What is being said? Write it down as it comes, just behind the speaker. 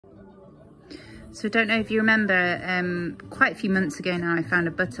So I don't know if you remember, quite a few months ago now, I found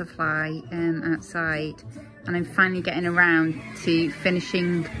a butterfly outside, and I'm finally getting around to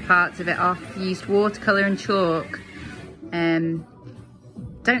finishing parts of it off. Used watercolour and chalk.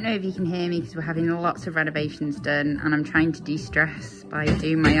 Don't know if you can hear me because we're having lots of renovations done, and I'm trying to de-stress by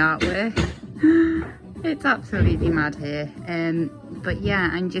doing my artwork. It's absolutely mad here. But yeah,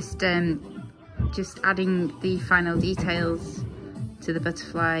 I'm just adding the final details to the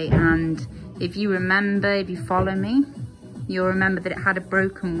butterfly, and if you remember, if you follow me, you'll remember that it had a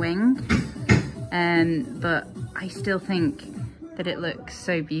broken wing, but I still think that it looks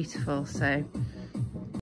so beautiful. So